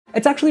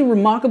It's actually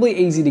remarkably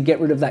easy to get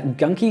rid of that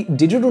gunky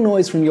digital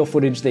noise from your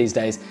footage these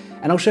days,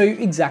 and I'll show you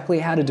exactly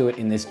how to do it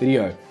in this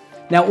video.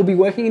 Now, we'll be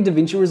working in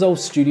DaVinci Resolve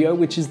Studio,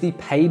 which is the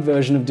paid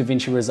version of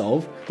DaVinci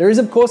Resolve. There is,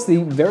 of course, the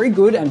very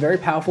good and very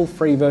powerful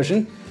free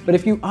version, but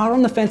if you are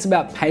on the fence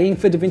about paying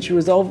for DaVinci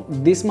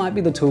Resolve, this might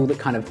be the tool that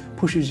kind of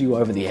pushes you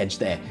over the edge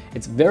there.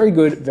 It's very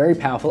good, very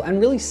powerful, and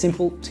really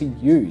simple to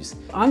use.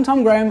 I'm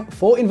Tom Graham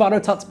for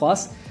Envato Tuts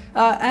Plus,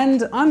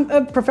 and I'm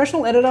a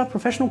professional editor,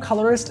 professional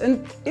colorist,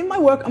 and in my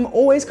work, I'm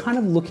always kind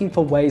of looking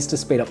for ways to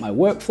speed up my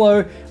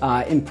workflow,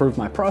 improve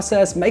my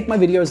process, make my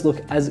videos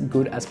look as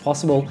good as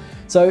possible.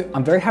 So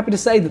I'm very happy to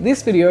say that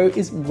this video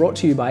is brought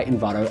to you by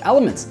Envato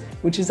Elements,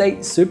 which is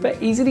a super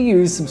easy to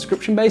use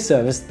subscription-based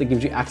service that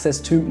gives you access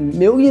to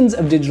millions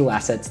of digital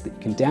assets that you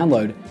can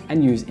download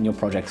and use in your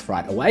projects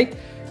right away.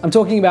 I'm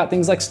talking about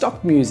things like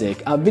stock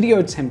music,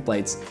 video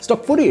templates,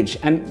 stock footage,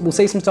 and we'll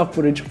see some stock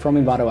footage from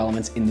Envato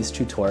Elements in this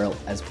tutorial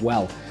as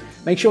well.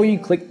 Make sure you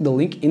click the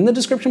link in the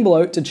description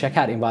below to check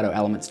out Envato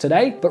Elements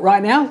today. But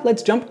right now,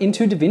 let's jump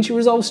into DaVinci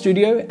Resolve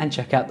Studio and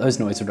check out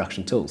those noise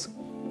reduction tools.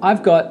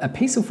 I've got a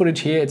piece of footage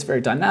here. It's very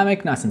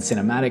dynamic, nice and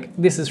cinematic.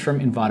 This is from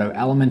Envato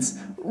Elements.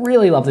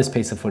 Really love this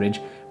piece of footage.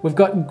 We've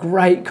got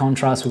great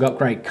contrast, we've got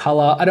great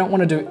color. I don't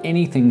want to do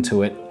anything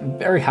to it. I'm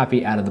very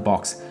happy out of the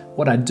box.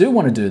 What I do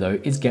want to do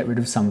though is get rid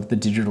of some of the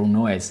digital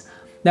noise.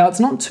 Now it's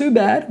not too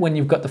bad when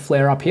you've got the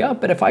flare up here,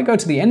 but if I go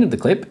to the end of the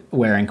clip,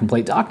 we're in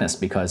complete darkness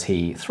because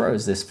he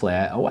throws this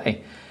flare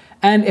away.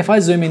 And if I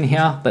zoom in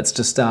here, let's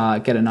just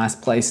get a nice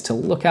place to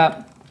look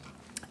at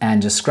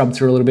and just scrub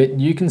through a little bit,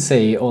 you can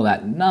see all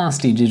that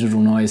nasty digital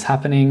noise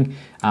happening,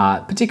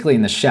 particularly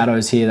in the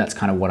shadows here. That's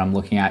kind of what I'm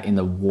looking at in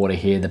the water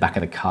here, the back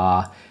of the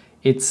car.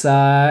 It's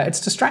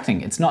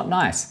distracting, it's not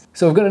nice.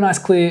 So we've got a nice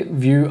clear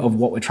view of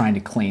what we're trying to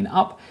clean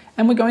up,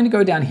 and we're going to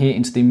go down here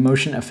into the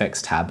Motion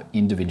Effects tab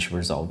in DaVinci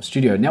Resolve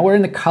Studio. Now we're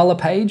in the color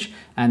page,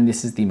 and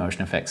this is the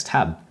Motion Effects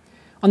tab.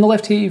 On the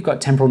left here, you've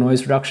got Temporal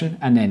Noise Reduction,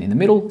 and then in the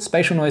middle,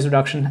 Spatial Noise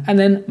Reduction, and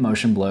then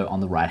Motion Blur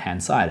on the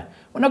right-hand side.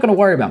 We're not gonna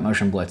worry about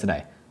Motion Blur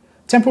today.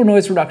 Temporal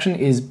Noise Reduction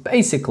is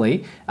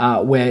basically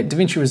where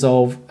DaVinci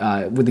Resolve,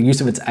 with the use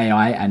of its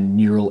AI and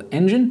neural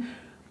engine,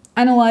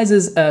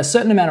 analyzes a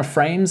certain amount of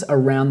frames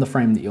around the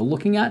frame that you're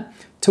looking at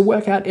to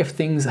work out if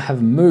things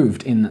have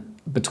moved in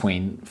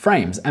between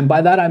frames. And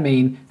by that I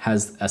mean,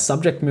 has a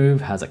subject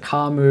move, has a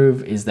car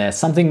move, is there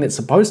something that's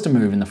supposed to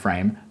move in the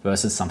frame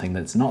versus something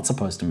that's not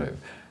supposed to move?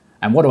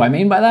 And what do I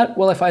mean by that?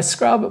 Well, if I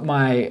scrub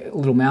my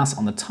little mouse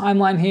on the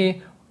timeline here,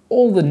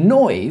 all the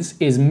noise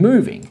is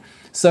moving.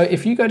 So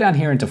if you go down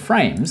here into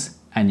frames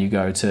and you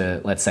go to,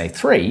 let's say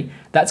 3,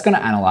 that's going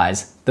to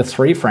analyze the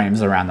 3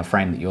 frames around the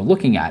frame that you're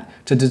looking at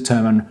to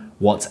determine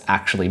what's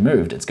actually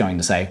moved. It's going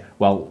to say,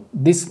 well,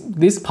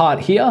 this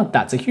part here,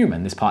 that's a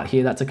human. This part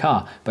here, that's a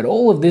car. But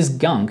all of this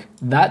gunk,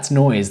 that's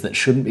noise that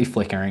shouldn't be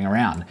flickering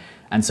around.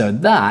 And so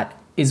that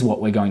is what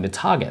we're going to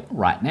target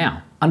right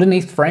now.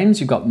 Underneath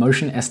frames, you've got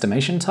motion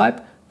estimation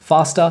type,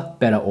 faster,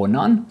 better, or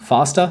none.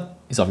 Faster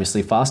is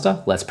obviously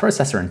faster, less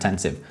processor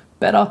intensive.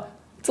 Better,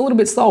 it's a little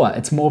bit slower,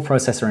 it's more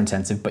processor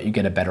intensive, but you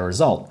get a better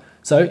result.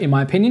 So in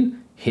my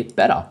opinion, hit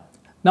better.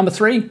 Number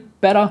 3,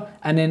 better,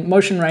 and then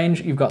motion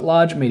range, you've got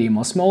large, medium,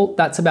 or small.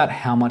 That's about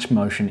how much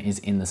motion is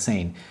in the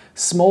scene.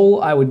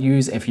 Small, I would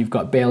use if you've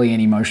got barely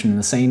any motion in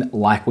the scene,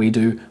 like we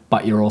do,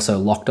 but you're also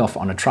locked off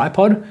on a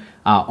tripod.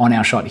 On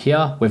our shot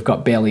here, we've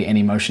got barely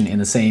any motion in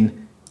the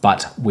scene,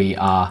 but we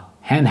are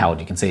handheld.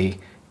 You can see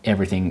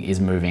everything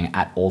is moving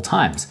at all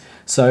times.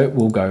 So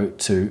we'll go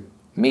to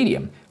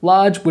medium.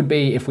 Large would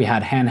be if we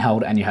had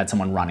handheld and you had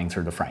someone running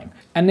through the frame.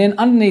 And then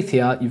underneath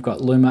here, you've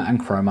got luma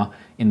and chroma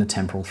in the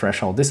temporal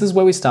threshold. This is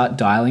where we start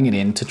dialing it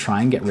in to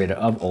try and get rid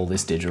of all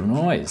this digital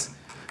noise.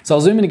 So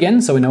I'll zoom in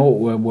again so we know what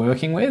we're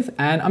working with.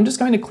 And I'm just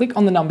going to click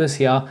on the numbers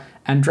here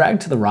and drag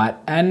to the right.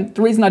 And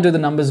the reason I do the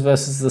numbers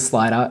versus the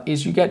slider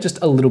is you get just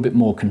a little bit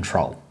more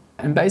control.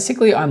 And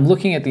basically I'm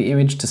looking at the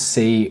image to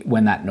see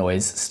when that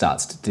noise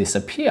starts to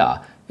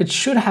disappear. It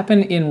should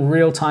happen in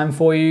real time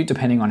for you,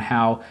 depending on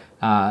how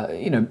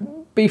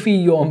beefy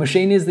your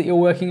machine is that you're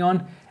working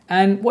on.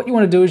 And what you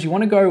want to do is you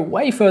want to go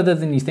way further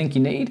than you think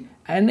you need,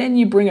 and then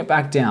you bring it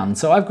back down.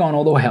 So I've gone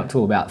all the way up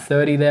to about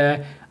 30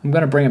 there. I'm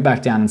going to bring it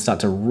back down and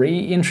start to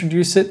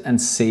reintroduce it and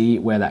see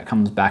where that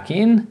comes back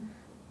in.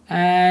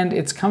 And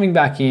it's coming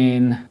back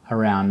in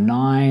around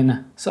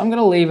 9. So I'm going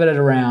to leave it at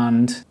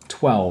around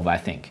 12, I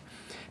think.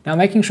 Now,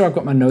 making sure I've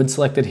got my node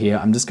selected here,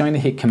 I'm just going to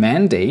hit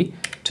Command D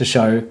to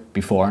show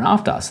before and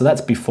after. So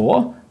that's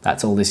before,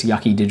 that's all this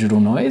yucky digital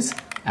noise,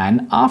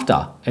 and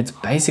after, it's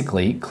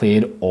basically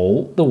cleared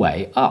all the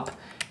way up.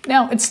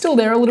 Now, it's still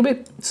there a little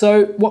bit,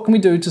 so what can we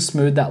do to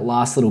smooth that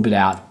last little bit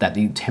out that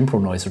the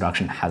temporal noise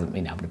reduction hasn't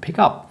been able to pick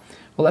up?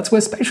 Well, that's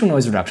where spatial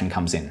noise reduction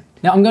comes in.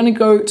 Now, I'm going to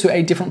go to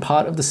a different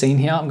part of the scene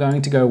here. I'm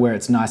going to go where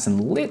it's nice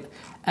and lit,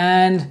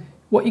 and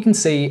what you can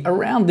see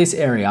around this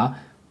area,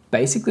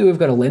 basically we've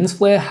got a lens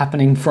flare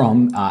happening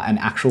from an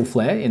actual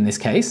flare in this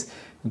case.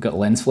 We've got a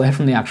lens flare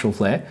from the actual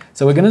flare.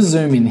 So we're going to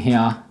zoom in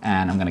here,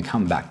 and I'm going to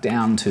come back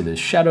down to the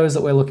shadows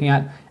that we're looking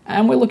at,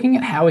 and we're looking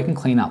at how we can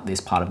clean up this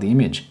part of the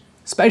image.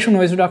 Spatial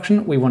noise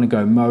reduction, we want to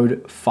go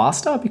mode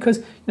faster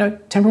because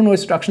temporal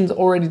noise reduction is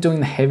already doing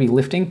the heavy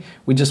lifting.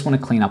 We just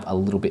want to clean up a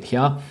little bit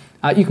here.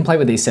 You can play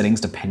with these settings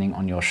depending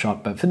on your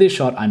shot, but for this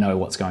shot, I know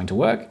what's going to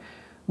work.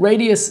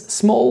 Radius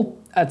small,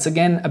 that's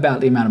again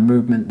about the amount of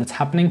movement that's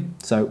happening,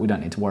 so we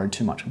don't need to worry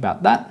too much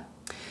about that.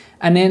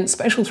 And then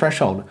spatial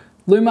threshold.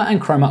 Luma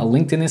and Chroma are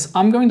linked in this.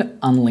 I'm going to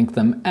unlink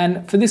them,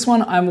 and for this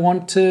one, I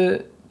want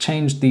to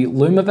change the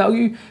Luma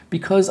value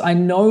because I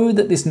know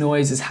that this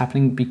noise is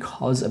happening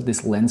because of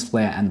this lens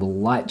flare and the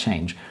light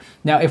change.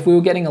 Now, if we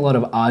were getting a lot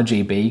of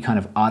RGB kind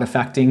of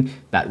artifacting,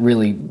 that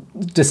really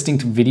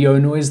distinct video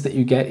noise that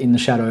you get in the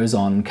shadows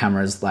on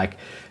cameras like,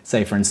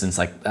 say for instance,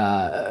 like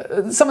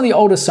some of the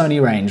older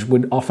Sony range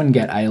would often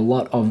get a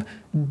lot of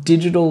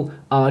digital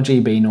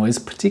RGB noise,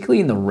 particularly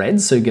in the red,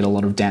 so you get a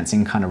lot of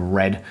dancing kind of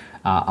red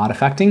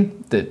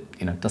artifacting that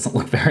doesn't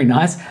look very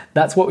nice.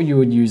 That's what you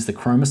would use the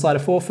chroma slider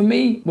for. For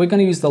me, we're going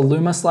to use the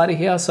Luma slider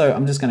here, so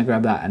I'm just going to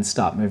grab that and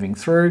start moving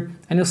through,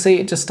 and you'll see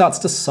it just starts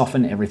to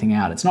soften everything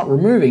out. It's not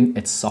removing,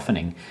 it's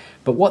softening.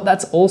 But what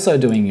that's also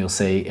doing, you'll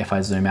see if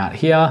I zoom out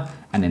here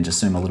and then just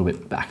zoom a little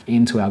bit back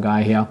into our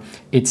guy here,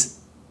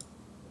 it's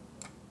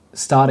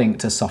starting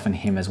to soften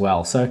him as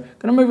well. So I'm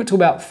going to move it to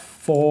about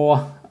 4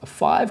 or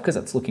 5 because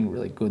that's looking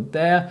really good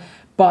there.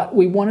 But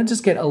we want to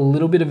just get a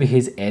little bit of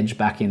his edge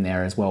back in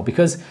there as well,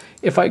 because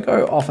if I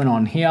go off and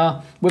on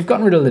here, we've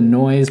gotten rid of the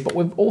noise, but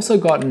we've also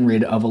gotten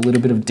rid of a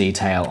little bit of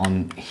detail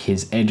on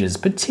his edges,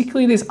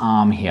 particularly this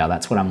arm here.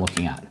 That's what I'm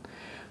looking at.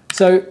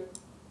 So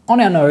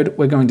on our node,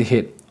 we're going to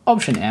hit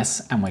Option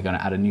S and we're going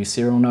to add a new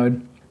serial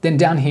node. Then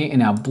down here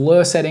in our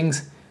blur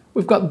settings,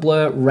 we've got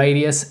blur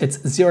radius. It's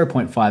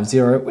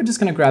 0.50. We're just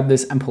going to grab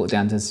this and pull it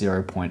down to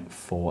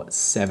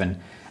 0.47.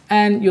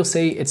 And you'll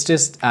see it's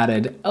just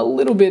added a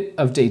little bit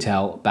of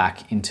detail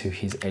back into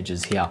his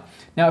edges here.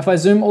 Now, if I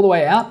zoom all the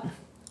way out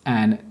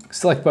and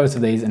select both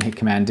of these and hit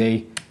Command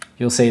D,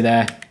 you'll see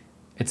there,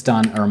 it's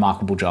done a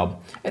remarkable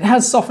job. It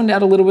has softened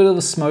out a little bit of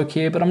the smoke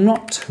here, but I'm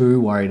not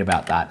too worried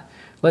about that.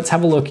 Let's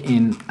have a look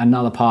in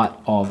another part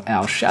of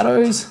our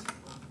shadows.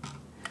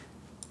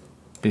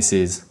 This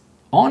is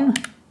on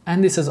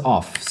and this is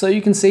off. So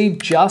you can see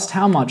just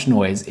how much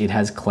noise it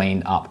has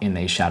cleaned up in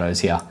these shadows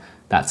here.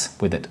 That's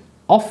with it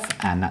off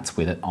and that's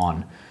with it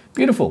on.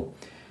 Beautiful.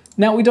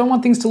 Now we don't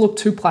want things to look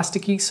too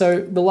plasticky, so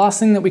the last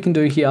thing that we can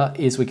do here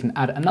is we can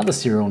add another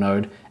serial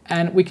node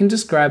and we can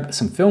just grab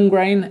some film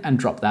grain and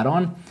drop that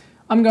on.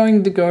 I'm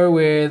going to go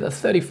with a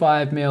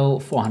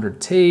 35mm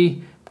 400T.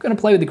 I'm going to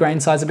play with the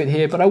grain size a bit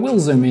here, but I will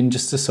zoom in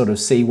just to sort of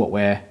see what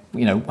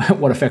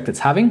what effect it's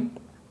having.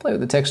 Play with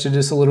the texture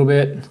just a little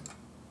bit.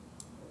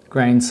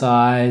 Grain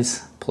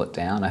size, pull it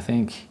down, I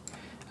think.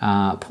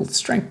 Pull the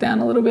strength down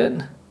a little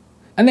bit.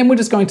 And then we're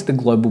just going to the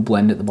global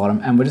blend at the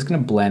bottom and we're just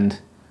going to blend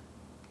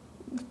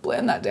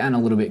that down a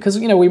little bit because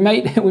we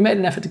made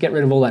an effort to get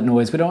rid of all that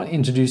noise. We don't want to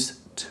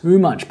introduce too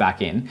much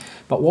back in,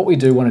 but what we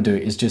do want to do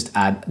is just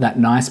add that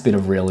nice bit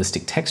of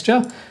realistic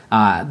texture,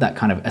 that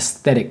kind of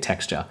aesthetic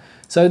texture.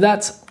 So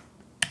that's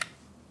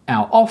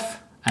our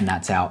off and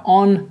that's our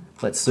on.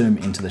 Let's zoom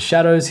into the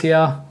shadows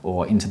here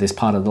or into this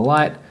part of the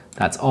light.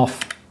 That's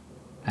off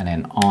and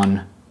then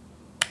on,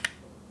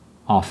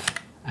 off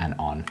and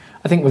on.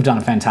 I think we've done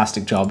a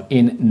fantastic job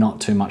in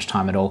not too much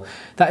time at all.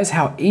 That is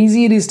how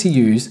easy it is to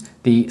use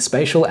the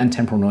spatial and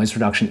temporal noise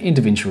reduction in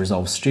DaVinci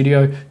Resolve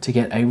Studio to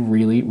get a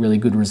really, really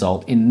good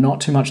result in not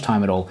too much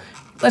time at all.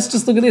 Let's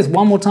just look at this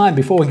one more time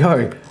before we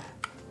go.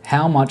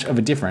 How much of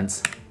a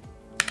difference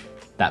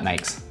that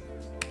makes.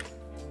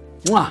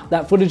 Mwah,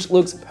 that footage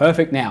looks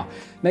perfect now.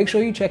 Make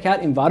sure you check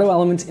out Envato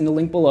elements in the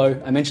link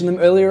below. I mentioned them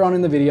earlier on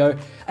in the video.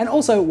 And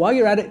also, while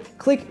you're at it,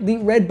 click the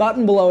red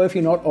button below if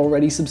you're not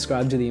already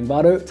subscribed to the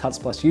Envato Tuts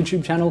Plus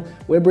YouTube channel.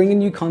 We're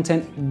bringing you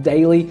content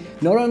daily,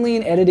 not only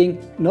in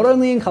editing, not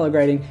only in color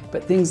grading,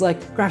 but things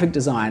like graphic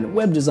design,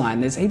 web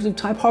design. There's heaps of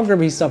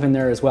typography stuff in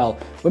there as well.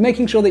 We're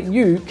making sure that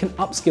you can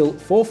upskill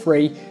for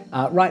free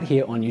right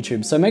here on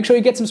YouTube. So make sure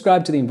you get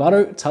subscribed to the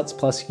Envato Tuts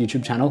Plus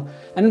YouTube channel.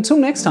 And until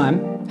next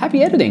time,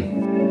 happy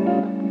editing.